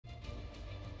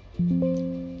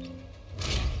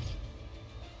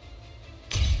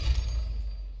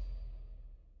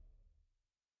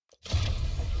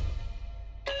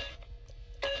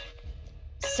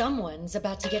Someone's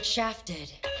about to get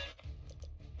shafted.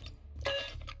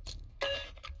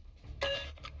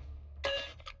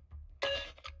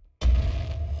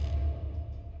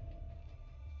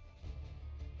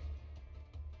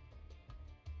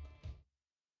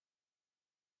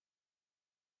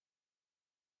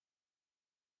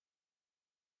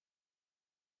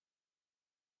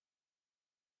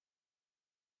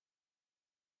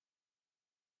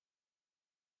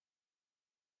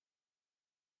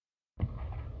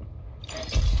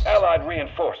 Allied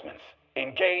reinforcements.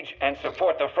 Engage and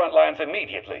support the front lines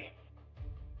immediately.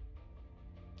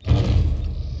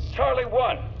 Charlie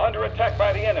 1, under attack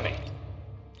by the enemy.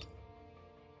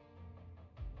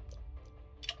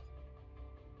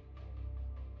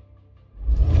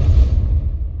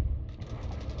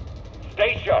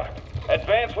 Stay sharp,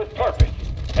 advance with purpose,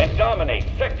 and dominate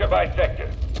sector by sector.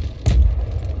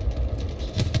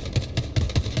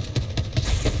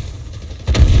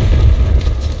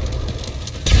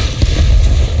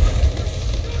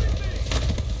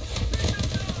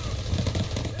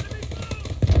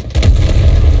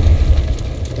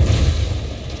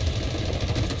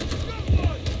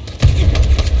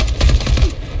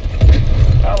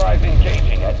 Allies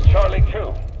engaging at Charlie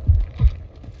 2.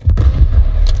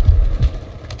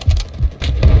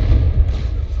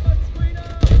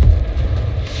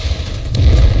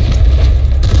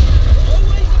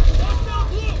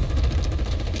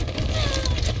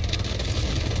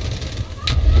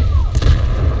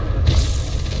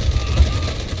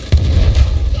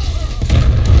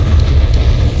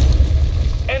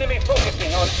 Enemy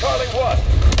focusing on Charlie 1.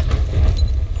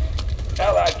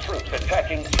 Allied troops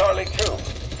attacking Charlie 2.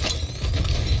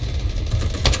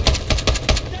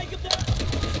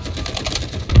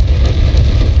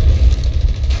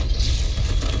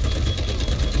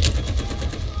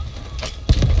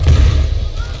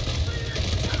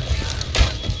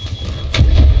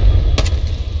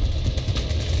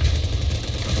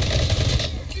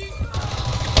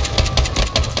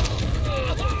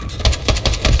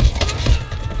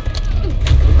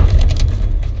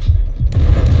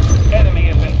 Enemy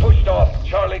has been pushed off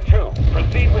Charlie 2.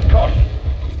 Proceed with caution.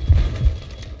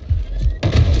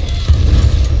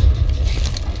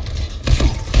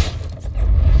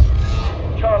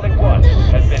 Charlie 1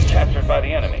 has been captured by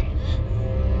the enemy.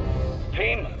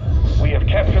 Team, we have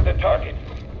captured the target.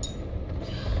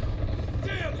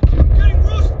 Damn! I'm getting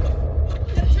roasted!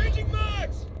 Changing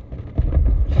mags!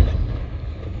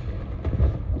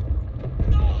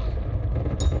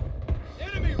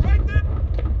 Enemy right there!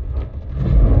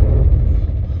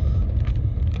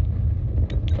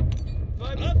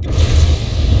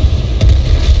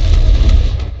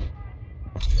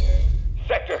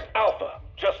 Sector Alpha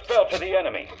just fell to the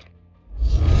enemy.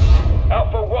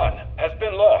 Alpha 1 has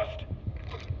been lost.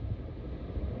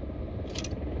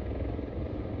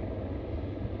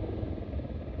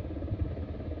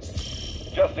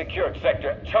 Just secured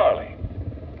Sector Charlie.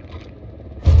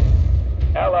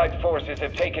 Allied forces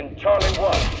have taken Charlie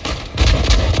 1.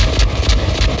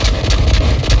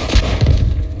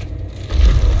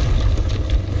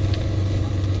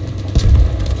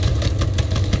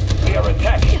 We are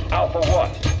attacking Alpha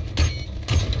 1.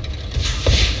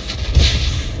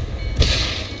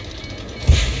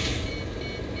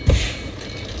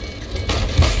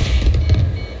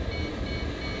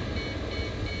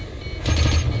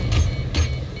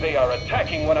 They are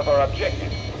attacking one of our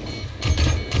objectives.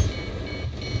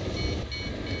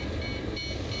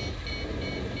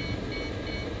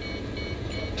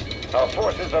 Our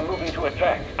forces are moving to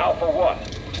attack Alpha 1.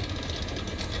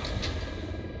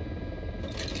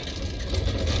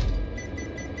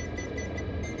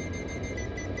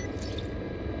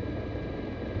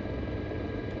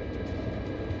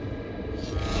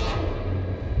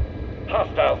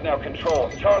 Hostiles now control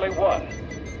Charlie 1.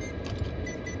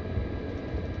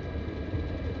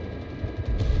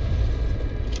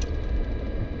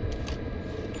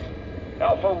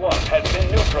 Alpha 1 has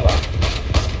been neutralized.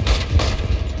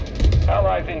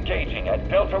 Allies engaging at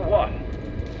Delta 1.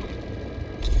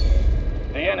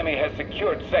 The enemy has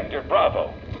secured Sector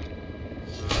Bravo.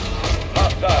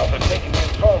 Hostiles have taken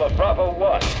control of Bravo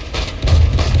 1.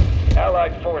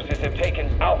 Allied forces have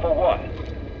taken Alpha 1.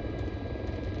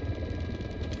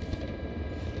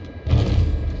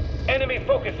 Enemy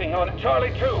focusing on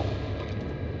Charlie 2.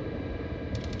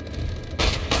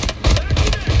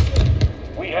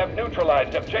 We have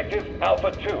neutralized objective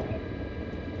Alpha 2.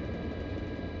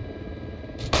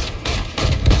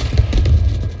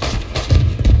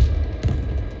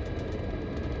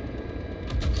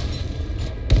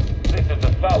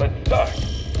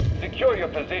 Secure your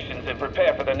positions and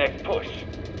prepare for the next push.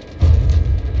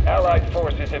 Allied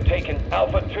forces have taken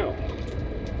Alpha 2.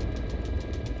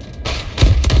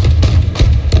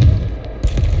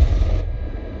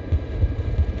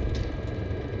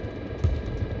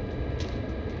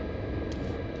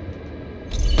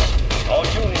 All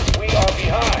units, we are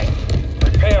behind.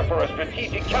 Prepare for a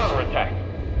strategic counterattack.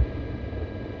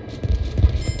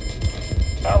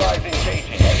 Allies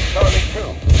engaging at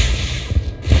Charlie 2.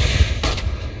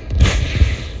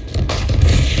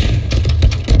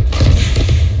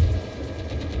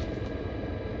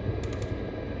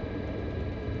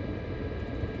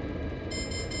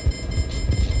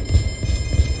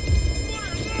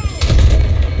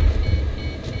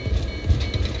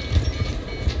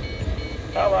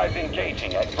 Allies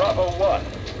engaging at Bravo 1.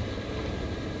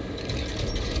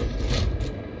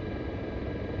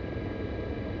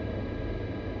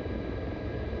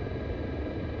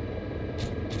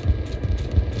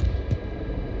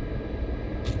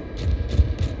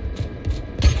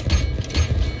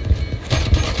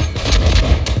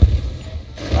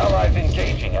 Allies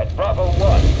engaging at Bravo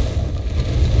 1.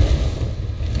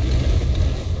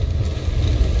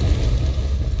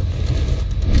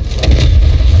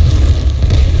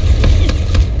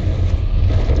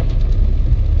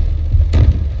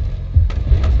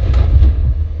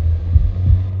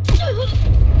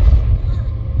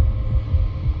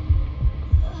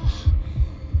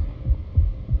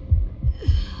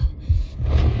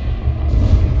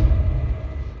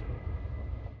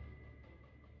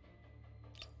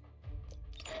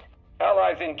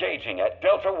 Allies engaging at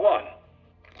Delta 1.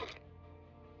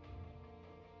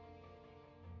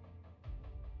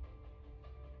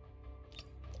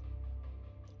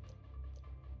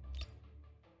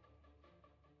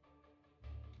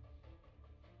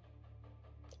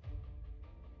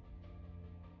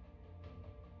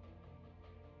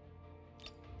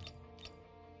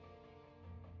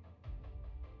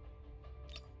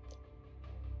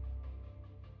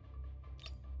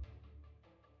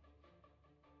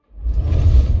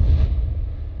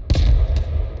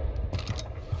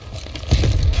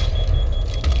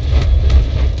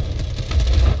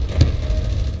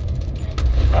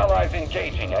 Allies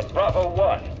engaging at Bravo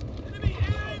 1. Enemy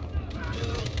in!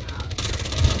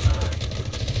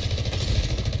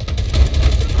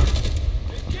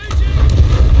 Engaging!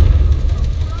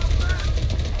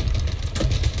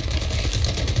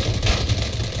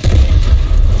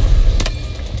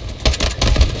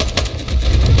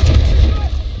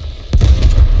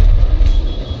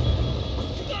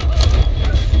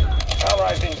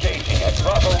 Allies engaging at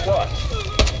Bravo 1.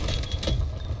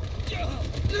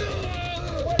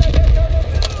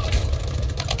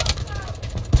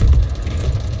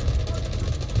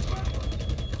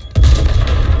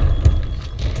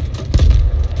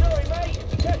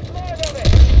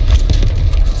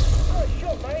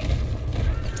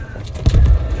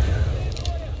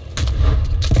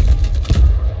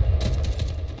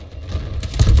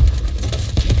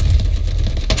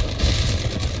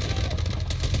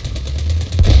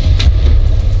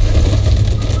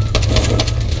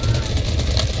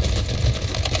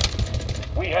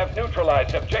 We have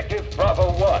neutralized objective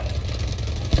Bravo 1.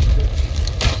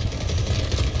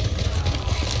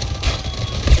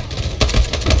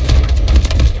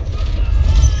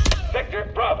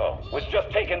 Sector Bravo was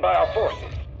just taken by our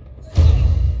forces.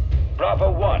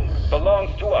 Bravo 1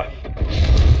 belongs to us.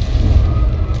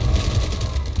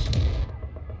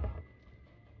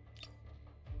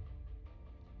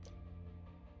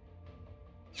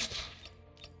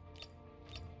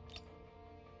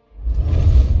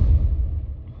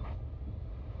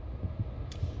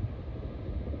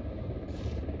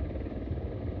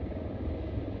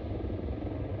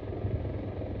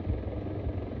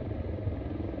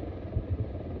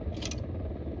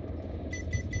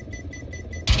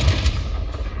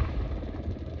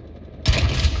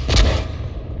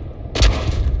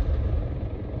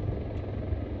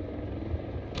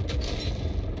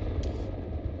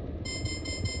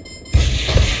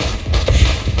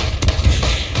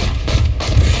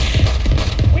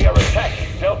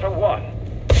 Delta 1.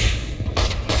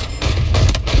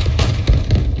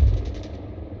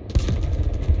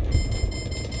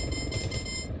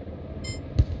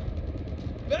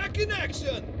 Back in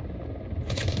action!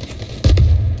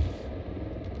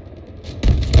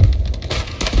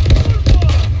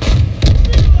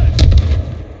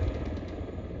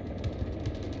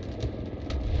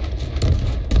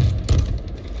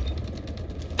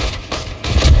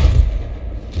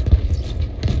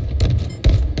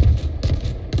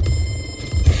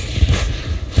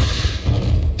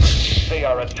 They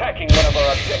are attacking one of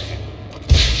our objectives.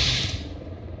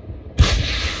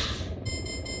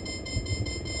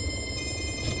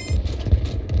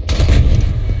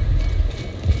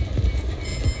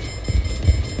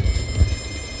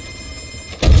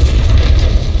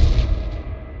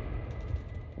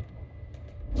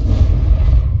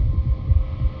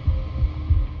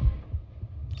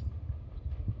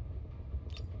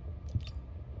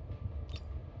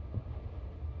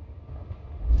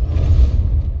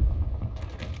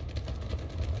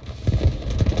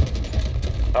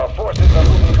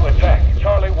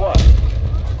 Charlie 1.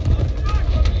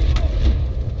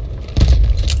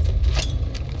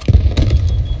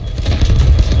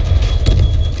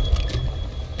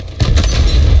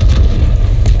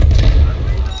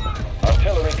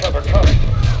 Artillery cover coming.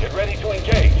 Get ready to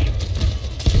engage.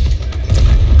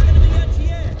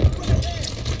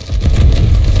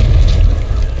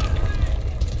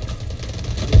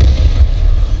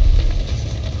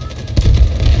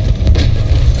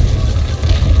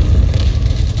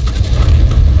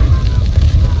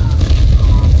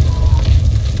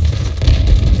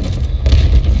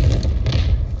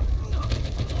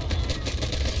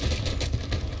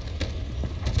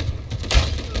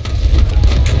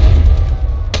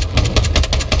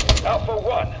 Alpha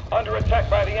 1, under attack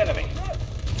by the enemy.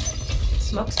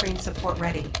 Smokescreen support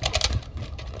ready.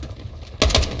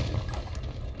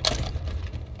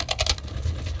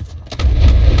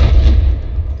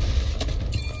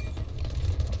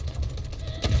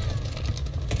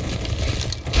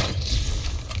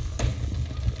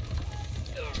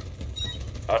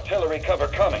 Artillery cover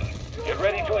coming. Get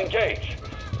ready to engage.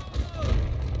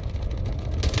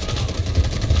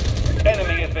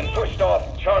 Enemy has been pushed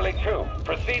off Charlie 2.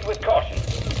 Proceed with caution.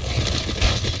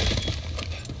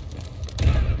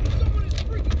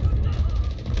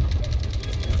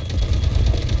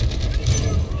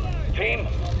 Team,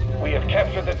 we have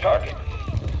captured the target.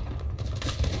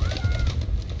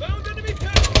 Found enemy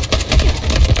tank!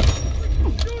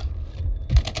 Shoot!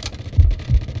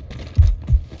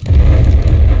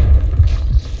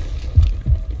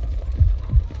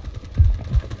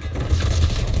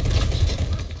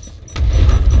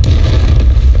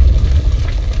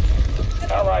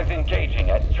 Allies engaging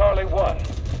at Charlie 1.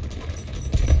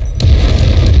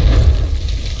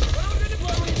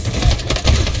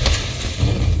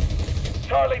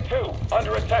 Charlie 2,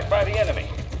 under attack by the enemy.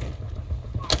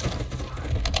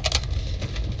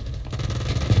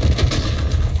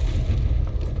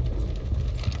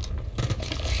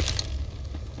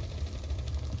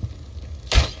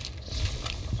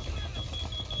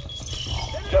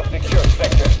 Just secured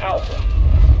sector Alpha.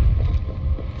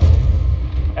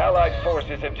 Allied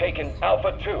forces have taken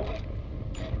Alpha 2.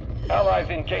 Allies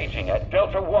engaging at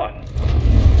Delta 1.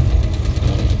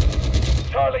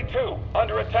 Charlie 2,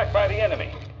 under attack by the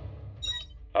enemy.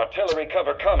 Artillery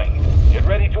cover coming. Get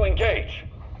ready to engage.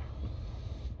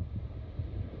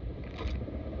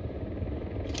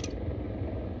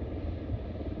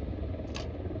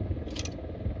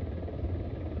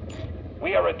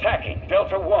 We are attacking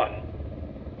Delta 1.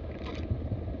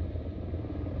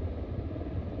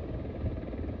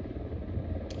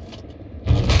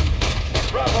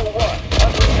 Bravo 1,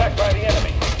 under attack by the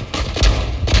enemy.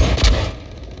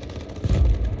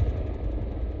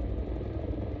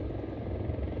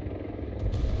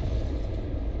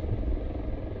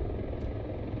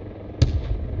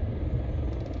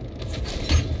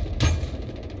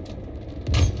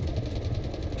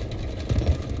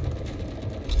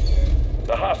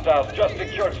 The hostiles just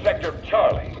secured sector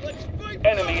Charlie.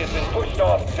 Enemy has been pushed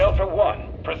off Delta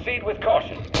 1. Proceed with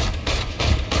caution.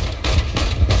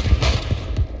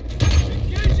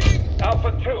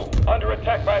 Alpha 2, under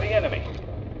attack by the enemy.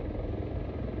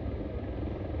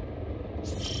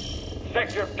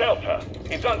 Sector Delta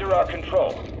is under our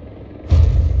control.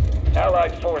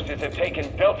 Allied forces have taken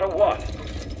Delta 1.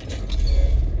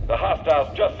 The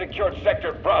hostiles just secured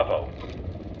Sector Bravo.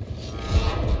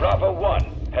 Bravo 1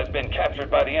 has been captured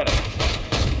by the enemy.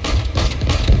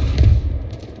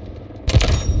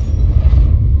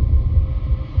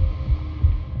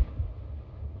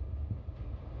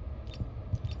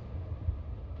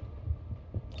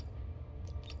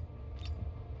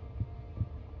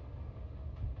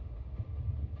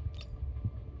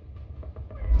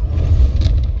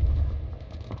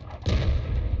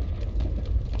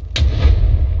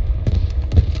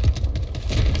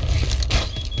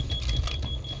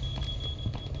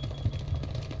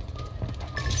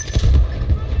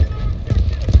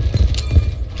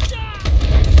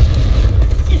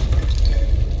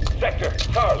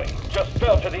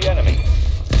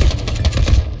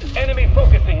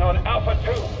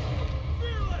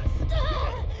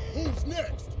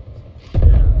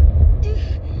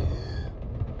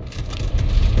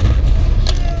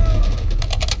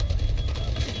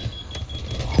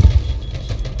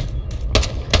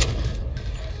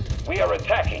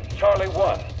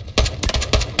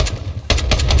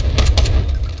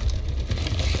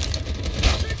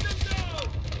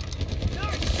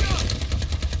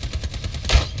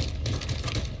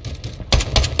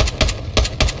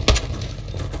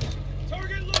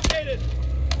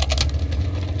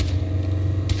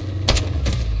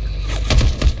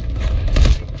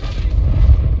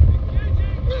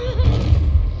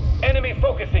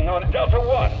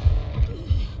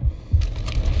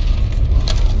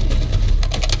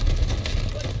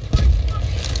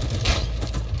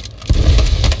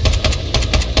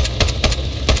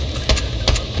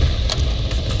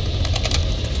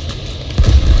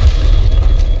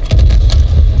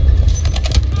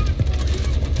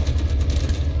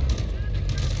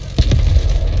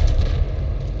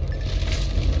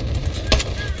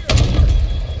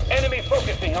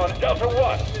 focusing on Delta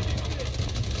 1.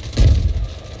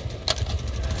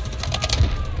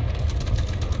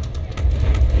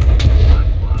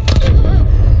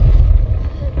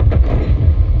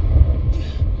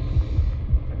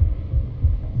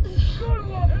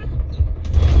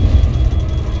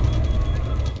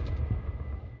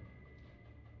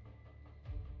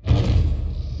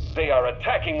 They are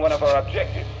attacking one of our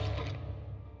objectives.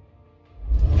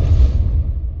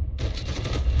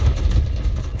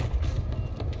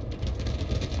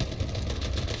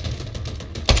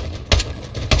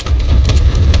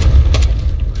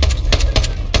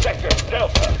 Sector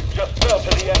Delta just fell to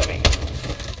the enemy.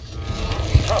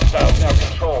 Hostiles now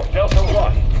control Delta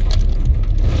 1.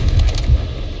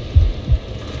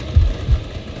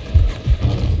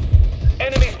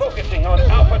 Enemy focusing on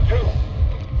Alpha 2.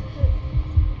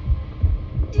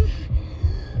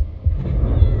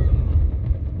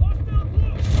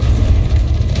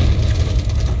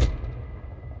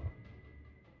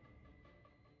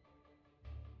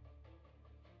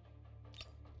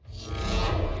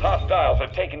 Hostiles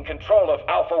have taken control of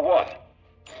Alpha 1.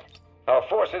 Our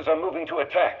forces are moving to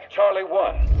attack Charlie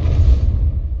 1.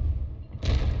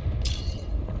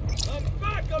 I'm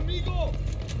back, amigo!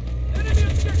 Enemy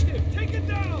objective! Take it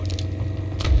down!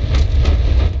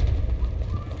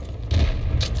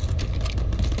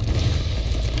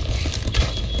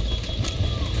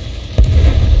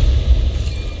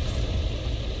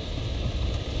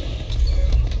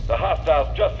 The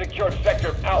hostiles just secured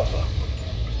Sector Alpha.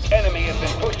 Enemy has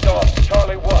been pushed off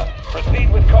Charlie 1. Proceed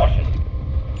with caution.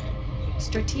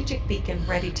 Strategic beacon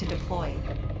ready to deploy.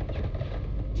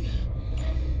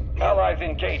 Allies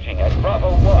engaging at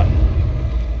Bravo 1.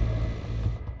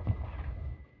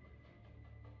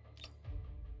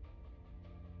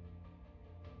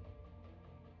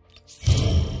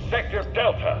 Sector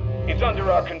Delta is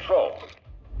under our control.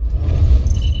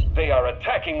 They are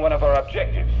attacking one of our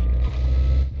objectives.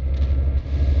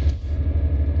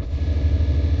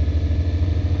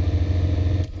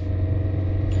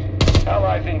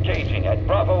 Allies engaging at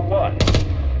Bravo 1.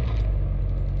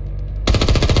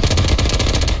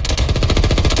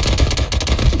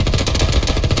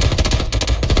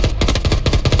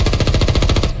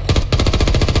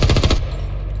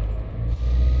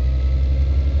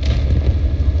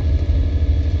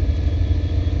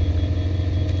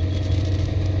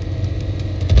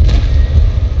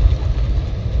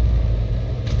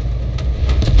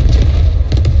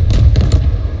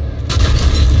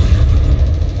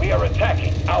 We are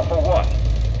attacking Alpha 1.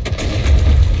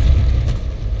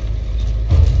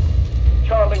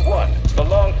 Charlie 1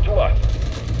 belongs to us.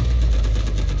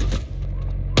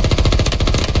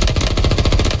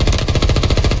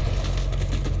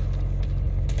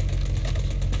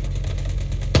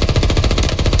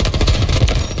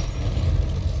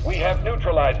 We have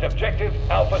neutralized objective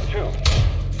Alpha 2.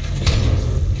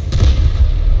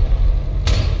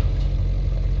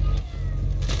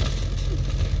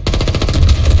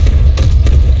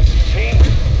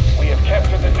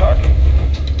 Capture the target.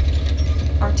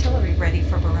 Artillery ready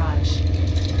for barrage.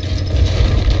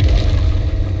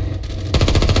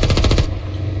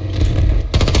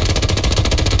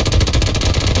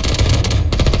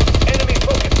 Enemy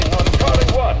focusing on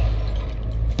Charlie 1.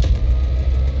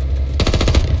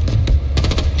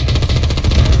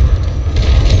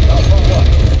 Alpha 1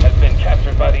 has been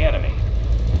captured by the enemy.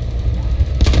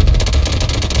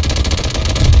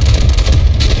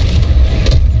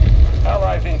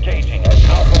 Allies engaging at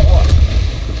Alpha 1.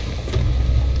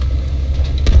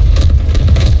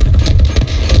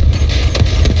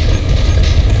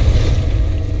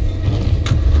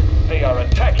 They are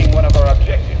attacking one of our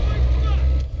objectives.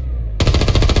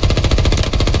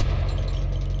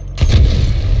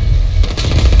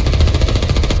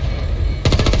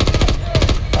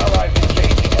 Allies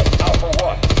engaging at Alpha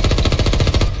 1.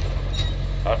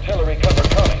 Artillery cover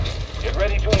coming. Get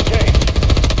ready to engage.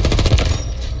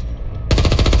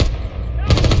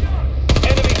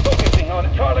 On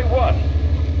Charlie 1.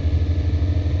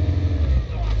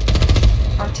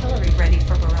 Artillery ready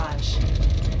for barrage.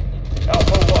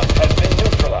 Alpha 1 has been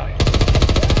neutralized.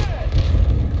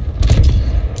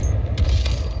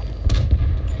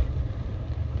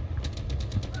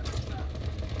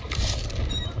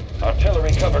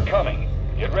 Artillery cover coming.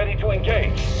 Get ready to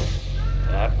engage.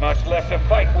 Not much left to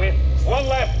fight with. One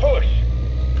last push.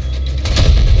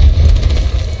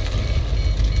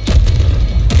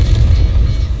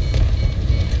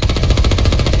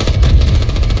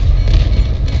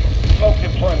 Smoke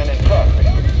deployment in progress.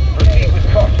 Proceed with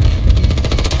caution.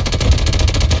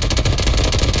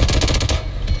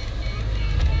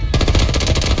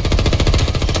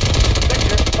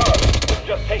 Sector Charlie was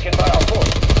just taken by our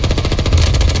forces.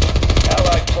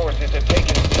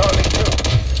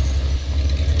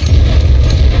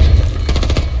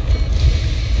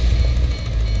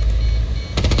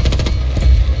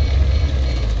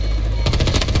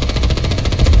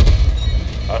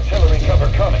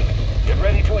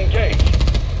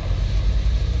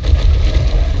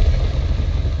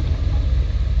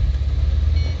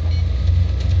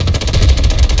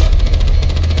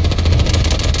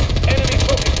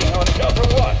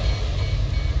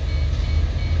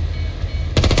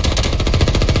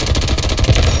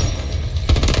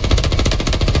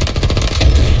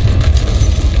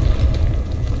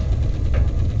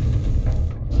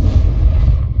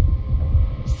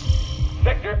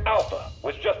 Alpha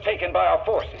was just taken by our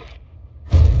forces.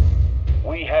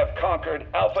 We have conquered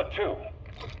Alpha 2.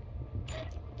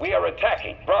 We are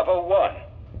attacking Bravo 1.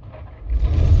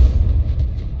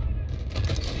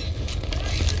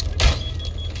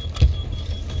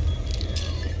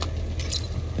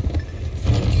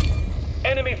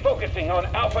 Enemy focusing on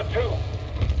Alpha 2.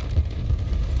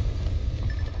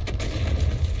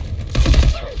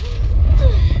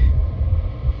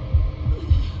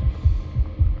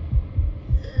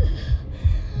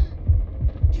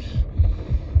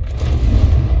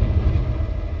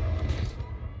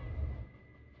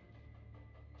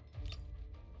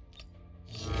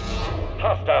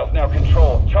 Hostiles now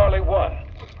control Charlie 1.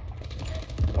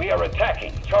 We are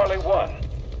attacking Charlie 1.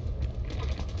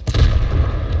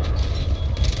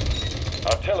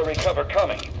 Artillery cover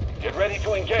coming. Get ready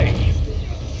to engage.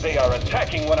 They are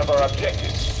attacking one of our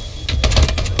objectives.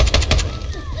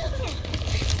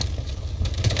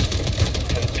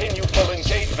 Continue full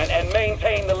engagement and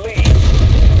maintain the lead.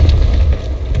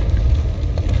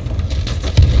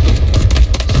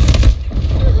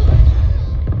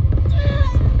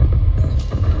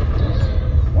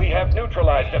 We have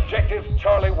neutralized objective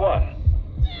Charlie 1.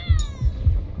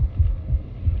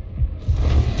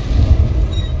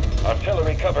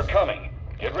 Artillery cover coming.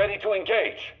 Get ready to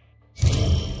engage.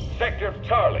 Sector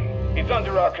Charlie is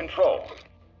under our control.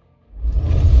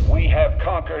 We have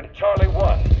conquered Charlie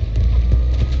 1.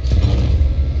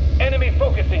 Enemy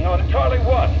focusing on Charlie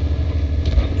 1.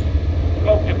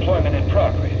 Smoke deployment in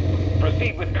progress.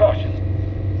 Proceed with caution.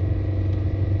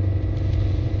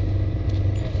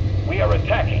 We are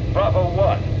attacking Bravo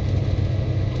 1.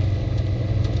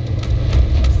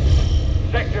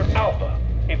 Sector Alpha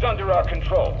is under our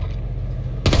control.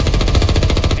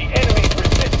 The enemy's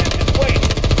resistance is waning.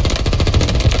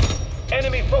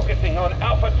 Enemy focusing on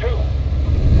Alpha 2.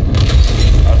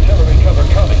 Artillery cover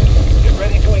coming. Get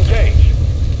ready to engage.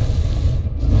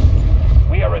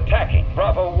 We are attacking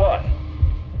Bravo 1.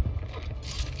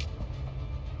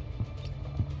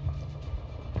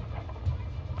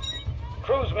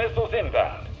 Cruise missiles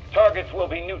inbound. Targets will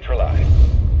be neutralized.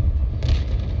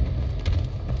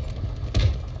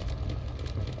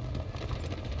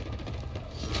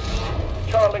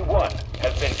 Charlie 1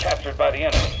 has been captured by the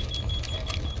enemy.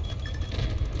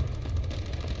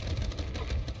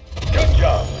 Good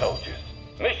job, soldiers.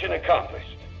 Mission accomplished.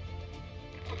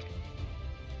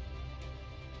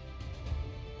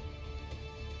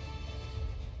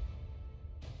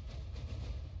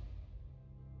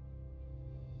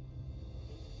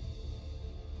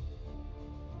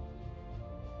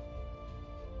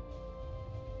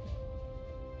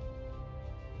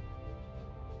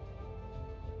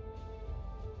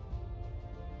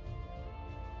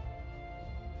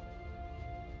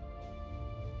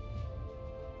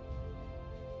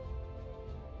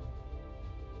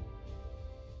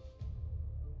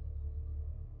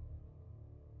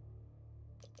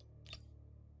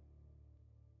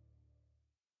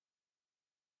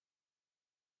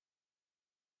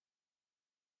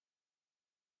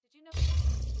 Did you know?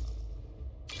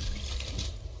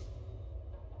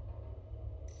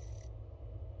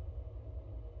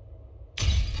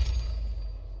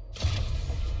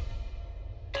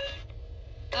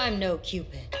 I'm no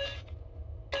Cupid.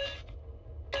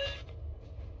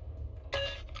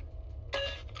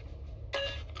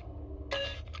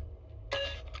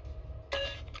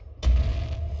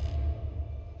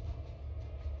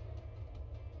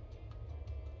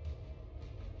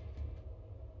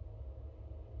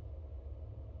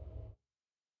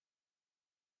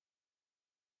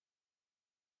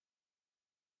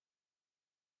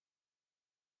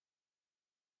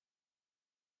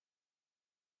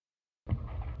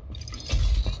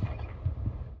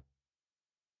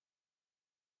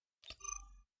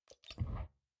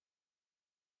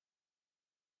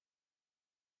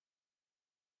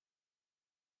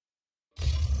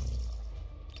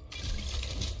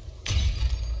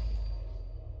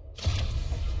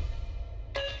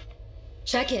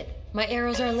 Check it. My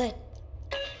arrows are lit.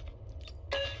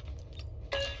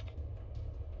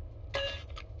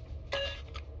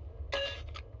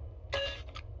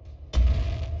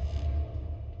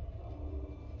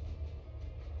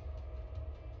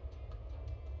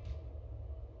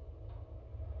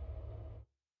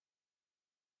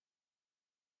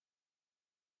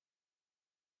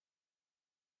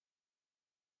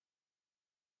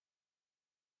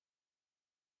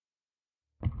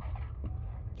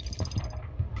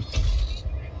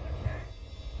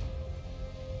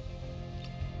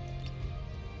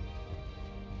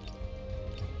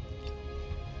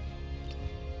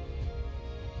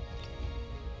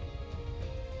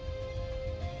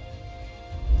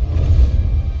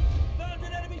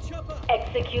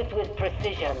 Execute with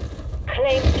precision.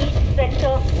 Claim each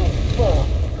sector with force.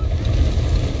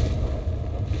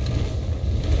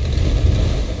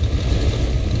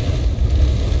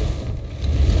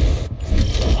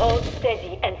 Hold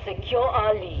steady and secure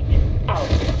our lead. Out.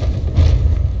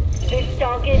 This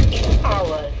target is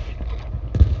ours.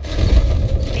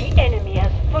 The enemy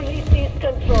has fully seized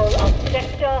control of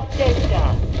Sector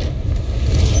Delta.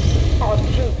 Our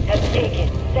troops have taken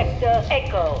Sector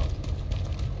Echo.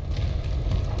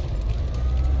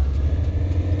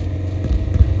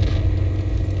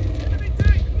 Enemy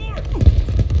tank, north!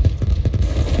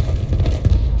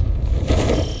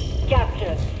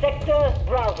 Captured Sector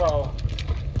Bravo.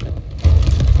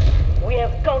 We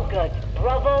have conquered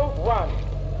Bravo 1.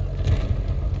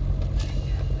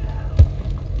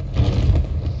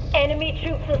 Enemy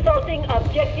troops assaulting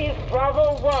Objective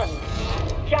Bravo 1.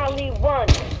 Charlie 1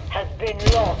 has been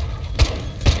lost.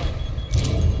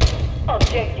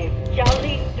 Objective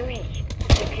Charlie 3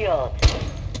 secured.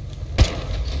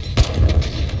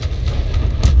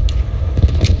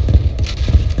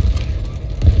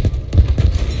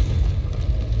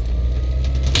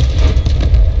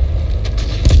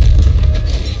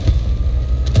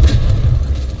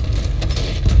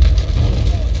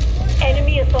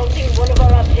 Enemy assaulting one of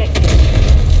our objectives.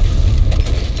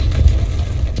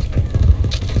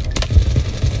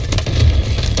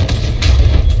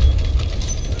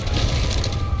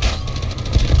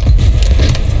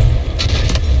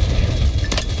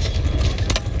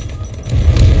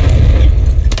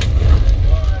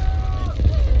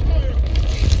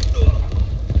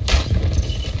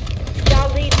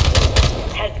 Charlie 2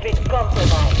 has been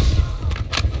compromised.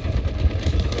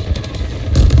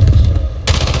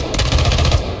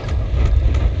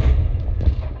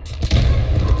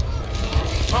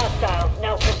 Hostiles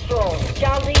now control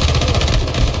Charlie 2.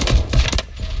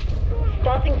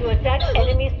 Starting to attack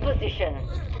enemy's position.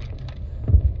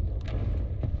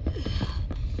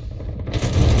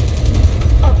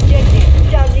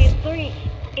 Objective Charlie 3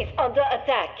 is under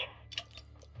attack.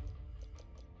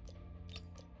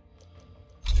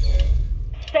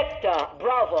 Sector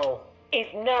Bravo is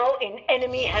now in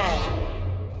enemy hands.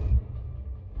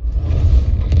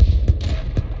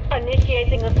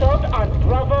 Initiating assault on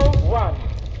Bravo 1.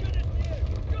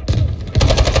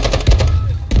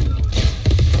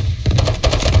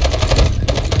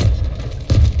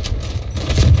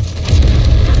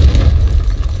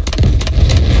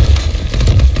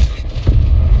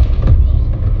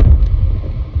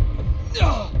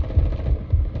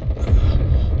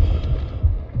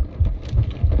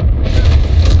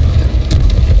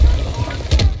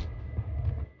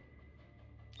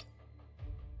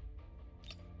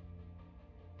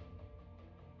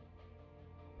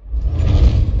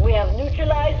 We have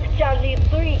neutralized Charlie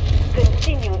 3.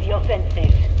 Continue the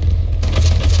offensive.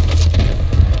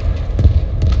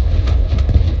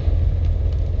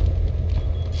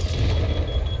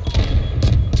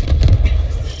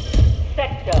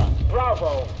 Sector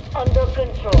Bravo under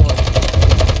control.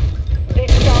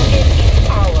 This target is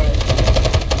ours.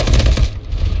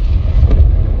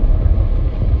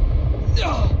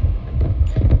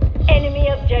 Enemy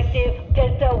objective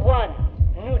Delta 1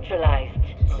 neutralized.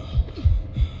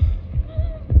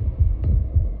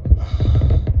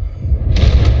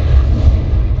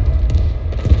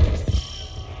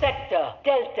 Sector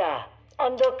Delta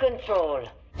under control.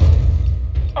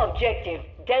 Objective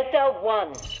Delta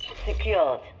 1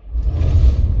 secured.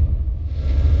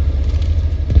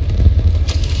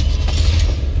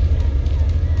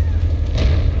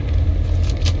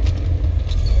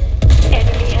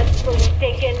 Enemy has fully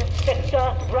taken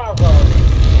Sector Bravo.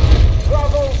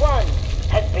 Bravo 1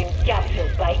 has been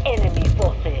captured by enemy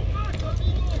forces.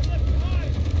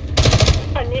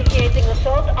 Initiating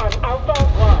assault on Alpha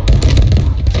 1.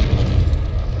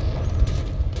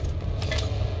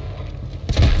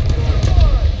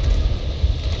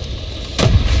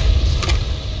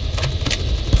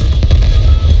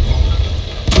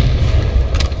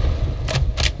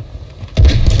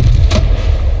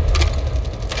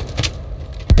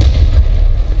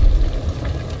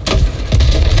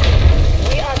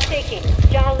 We are taking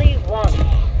Charlie 1.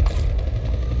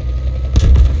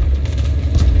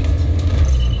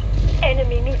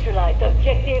 Enemy neutralized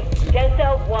objective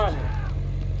Delta 1.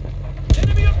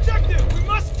 Enemy objective! We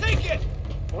must take it!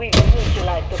 We've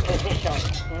neutralized the position.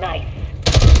 Nice.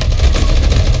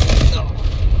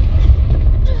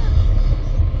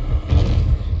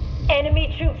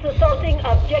 Enemy troops assaulting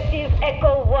objective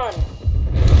Echo 1.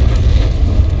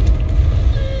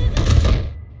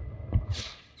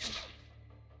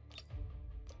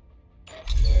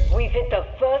 We've hit the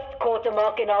first quarter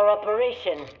mark in our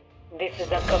operation. This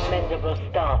is a commendable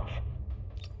start.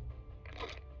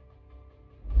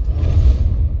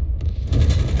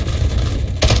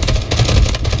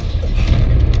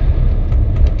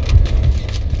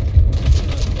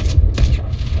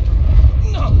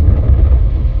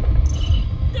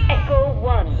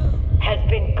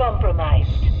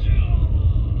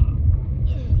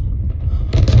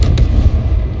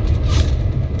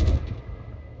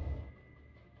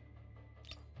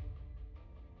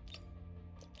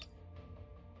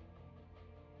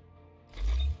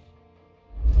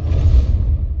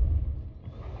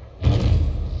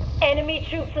 Enemy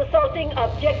troops assaulting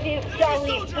objective Charlie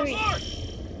Soldier 3. marked!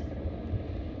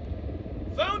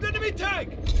 Found enemy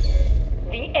tank!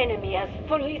 The enemy has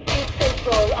fully seized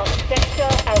control of Sector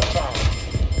Alpha.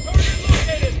 Target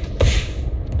located!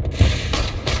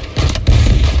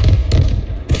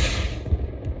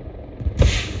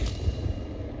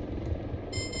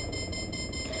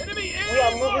 Enemy We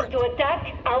are air moving marked! to attack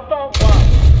Alpha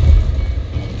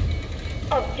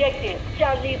 1. Objective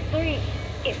Charlie 3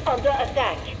 is under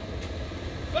attack.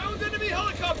 Found enemy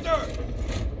helicopter!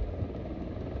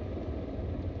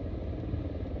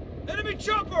 Enemy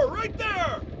chopper right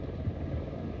there!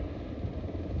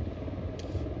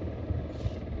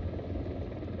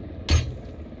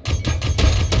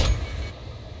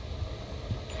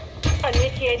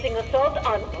 Initiating assault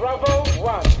on Bravo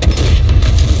 1.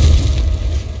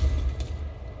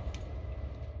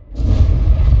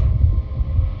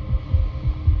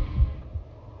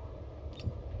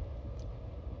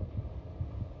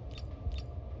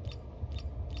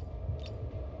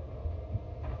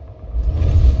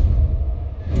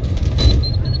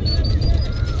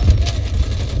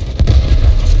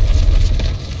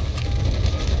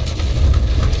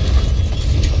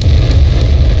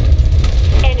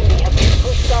 Enemy have been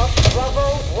pushed off Bravo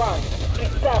 1.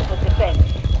 Prepare for defense.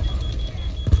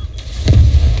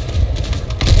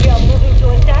 We are moving to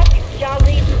attack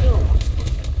Charlie 2.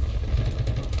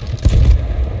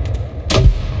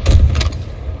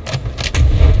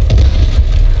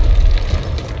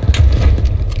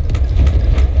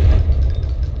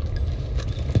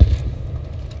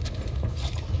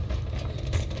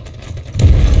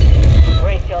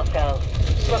 Brace yourselves.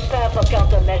 Prepare for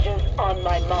countermeasures on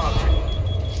my mark.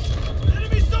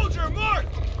 Enemy soldier marked!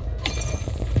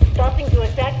 Starting to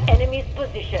attack enemy's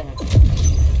position.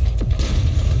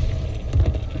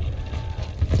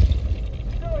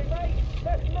 Sorry, mate.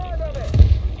 That's mine of it.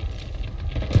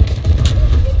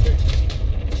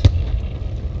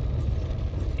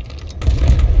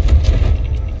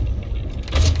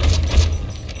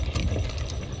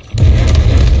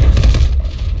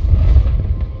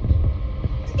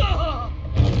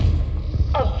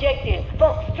 Objective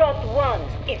Foxtrot 1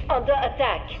 is under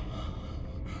attack.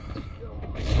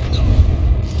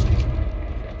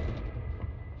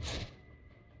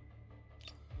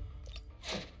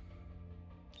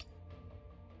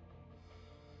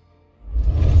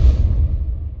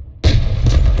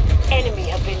 Enemy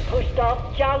have been pushed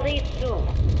off Charlie 2.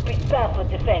 Prepare for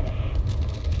defense.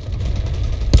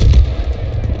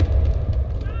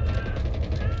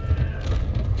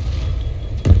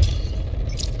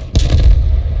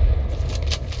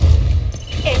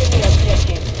 Enemy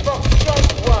objective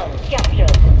Foxtrot 1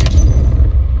 captured.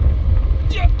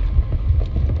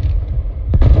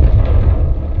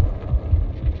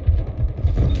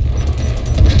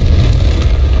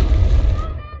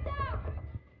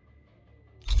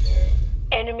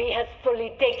 Enemy has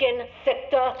fully taken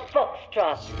Sector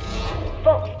Foxtrot.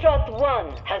 Foxtrot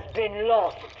 1 has been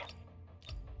lost.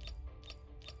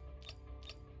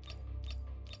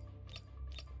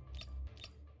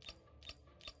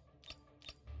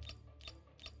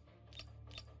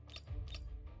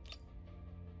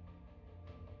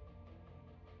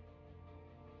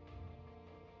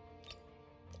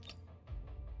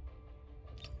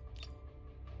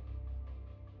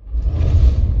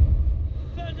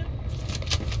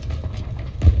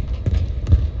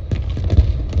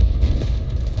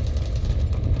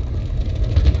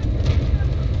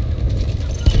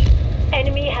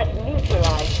 Enemy has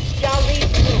neutralized Charlie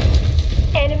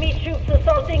 2. Enemy troops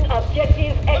assaulting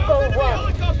objective Echo Found enemy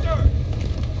 1. helicopter!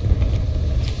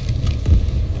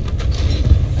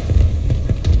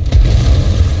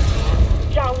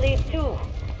 Charlie 2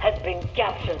 has been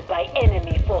captured by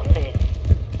enemy forces.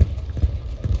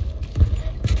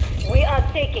 We are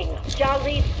taking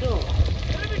Charlie 2.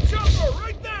 Enemy chopper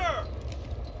right there!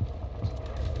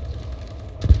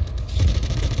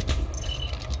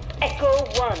 Echo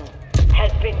 1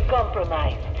 has been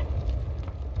compromised.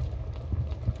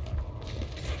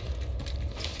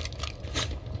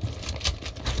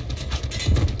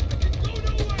 Go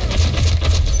nowhere!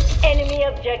 Enemy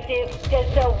objective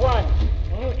Delta 1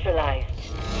 neutralized.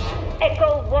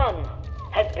 Echo 1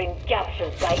 has been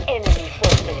captured by enemy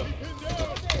forces.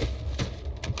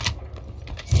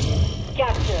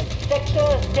 Captured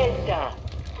Sector Delta.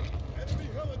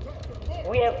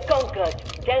 We have conquered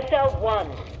Delta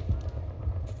 1.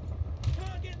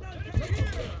 Target located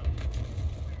here!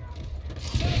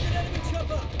 Target enemy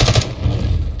chopper!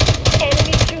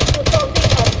 Enemy troops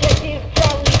assaulting objective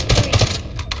Charlie 3.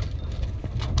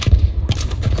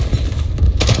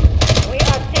 We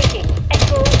are taking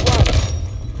Echo 1.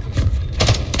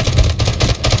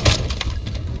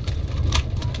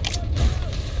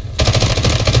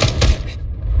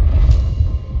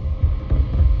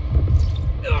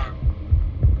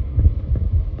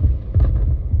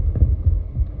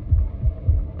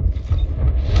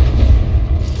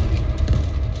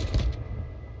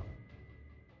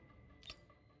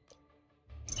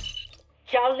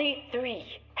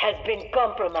 been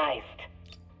compromised.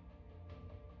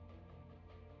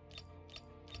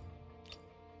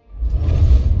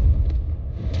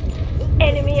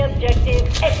 Enemy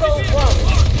objective Echo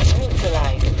 1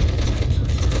 neutralized.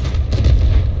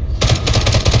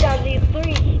 Charlie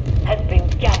 3 has been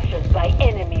captured by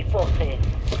enemy forces.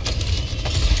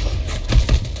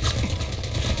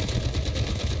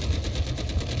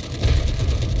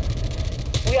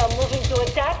 We are moving to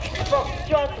attack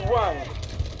Foxtrot 1.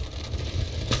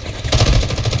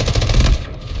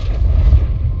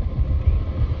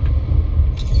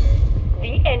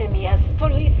 The enemy has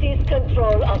fully seized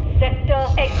control of Sector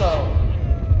Echo.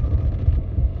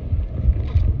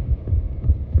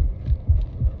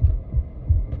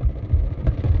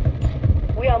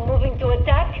 We are moving to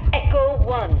attack Echo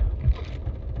 1.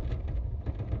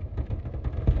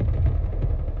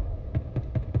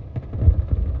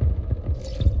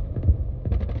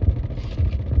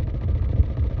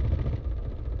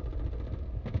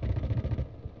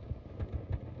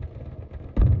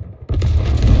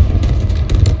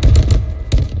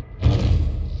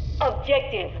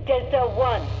 Objective Delta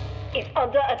 1 is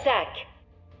under attack.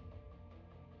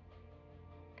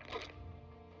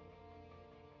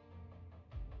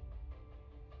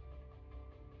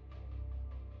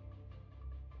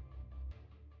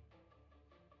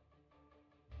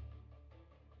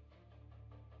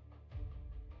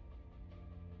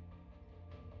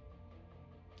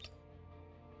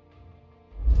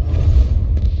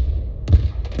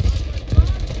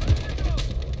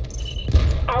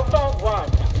 Alpha 1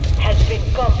 has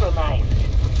been compromised.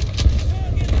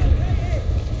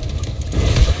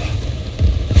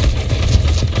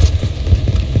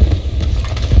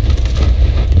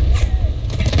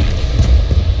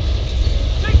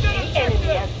 The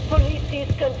enemy has fully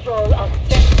seized control of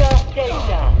Sector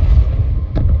Delta.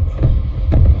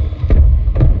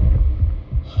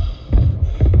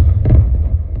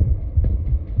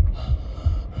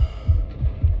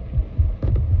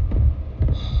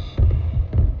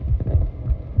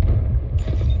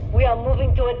 We are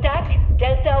moving to attack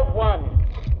Delta 1.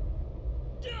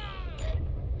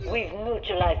 We've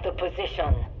neutralized the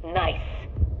position. Nice.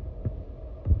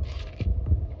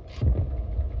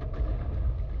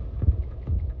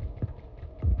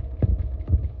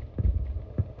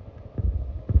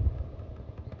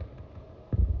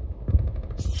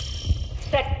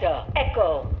 Sector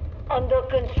Echo under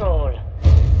control.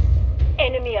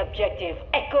 Enemy objective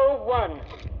Echo 1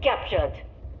 captured.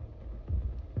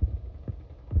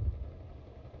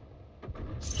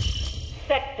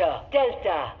 Sector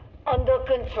Delta under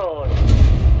control.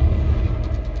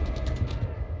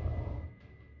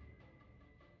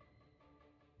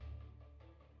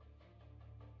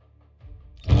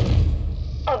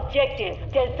 Objective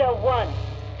Delta 1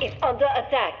 is under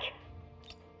attack.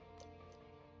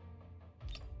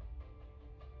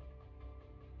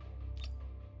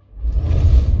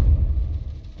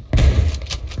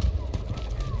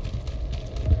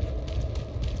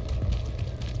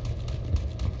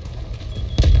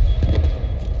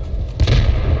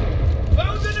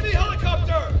 Found enemy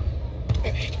helicopter!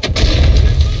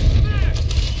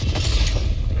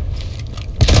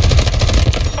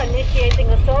 Initiating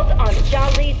assault on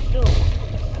Charlie 2.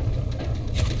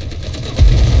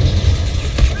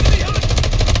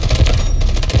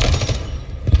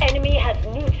 Enemy has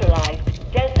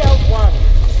neutralized Delta 1.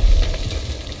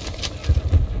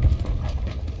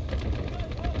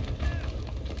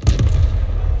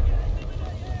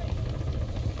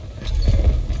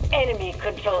 Enemy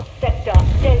controls Sector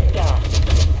Delta.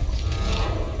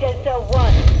 Delta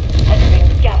 1 has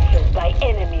been captured by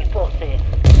enemy forces.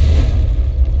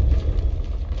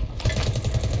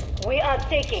 We are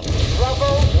taking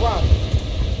Bravo 1.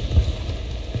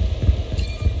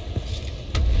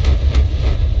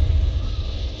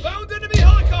 Found enemy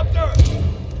helicopter!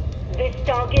 This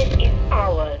target is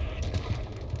ours.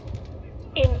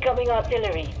 Incoming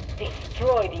artillery.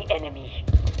 Destroy the enemy.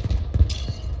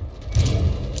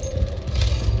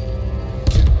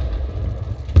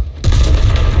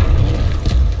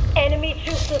 Enemy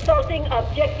troops assaulting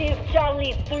objective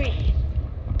Charlie 3.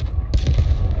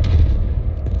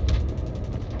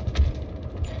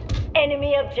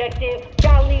 Enemy objective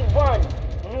Charlie 1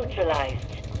 neutralized.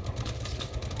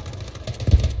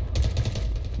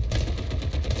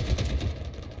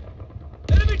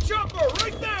 Enemy chopper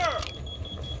right there!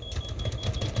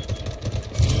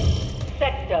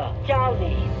 Sector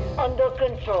Charlie under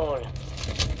control.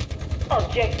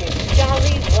 Objective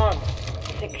Charlie 1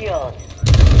 secured.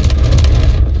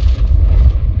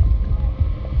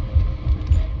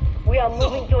 We are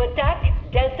moving to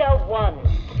attack Delta 1.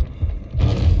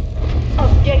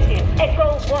 Objective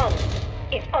Echo 1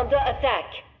 is under attack.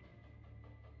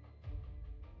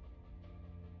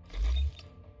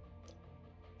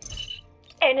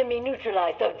 Enemy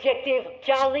neutralized objective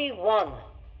Charlie 1.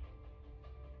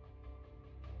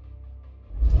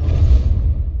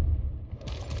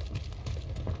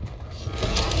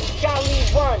 Charlie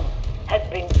 1 has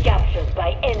been captured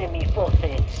by enemy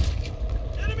forces.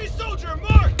 Enemy soldier,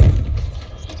 mark!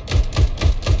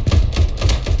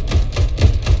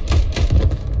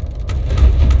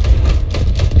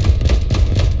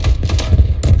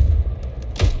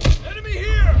 Enemy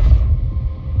here!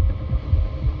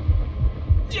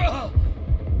 Yeah!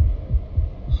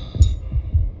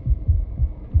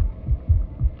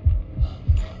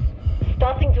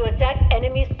 Starting to attack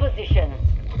enemy's position.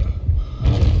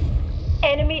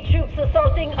 Enemy troops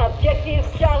assaulting objective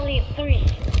Charlie 3.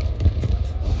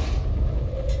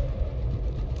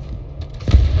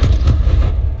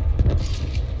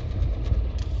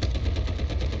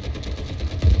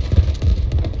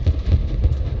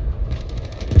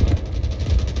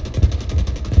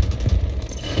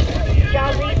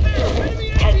 Charlie 2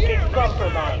 has been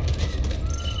compromised.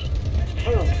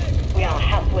 Troops, we are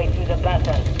halfway through the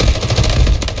battle.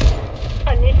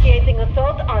 Initiating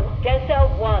assault on Delta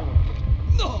 1.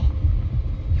 No!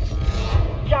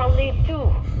 Charlie 2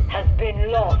 has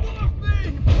been lost.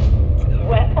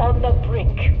 We're on the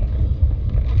brink.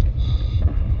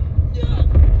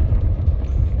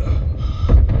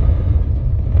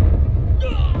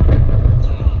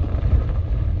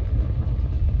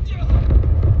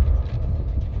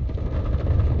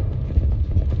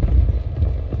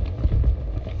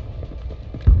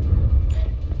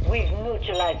 We've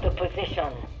neutralized the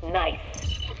position. Nice.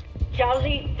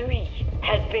 Charlie 3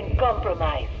 has been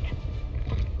compromised.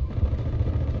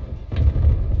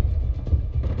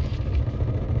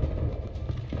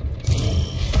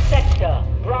 Sector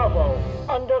Bravo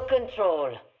under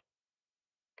control.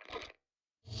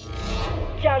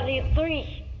 Charlie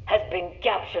 3 has been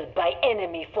captured by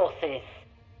enemy forces.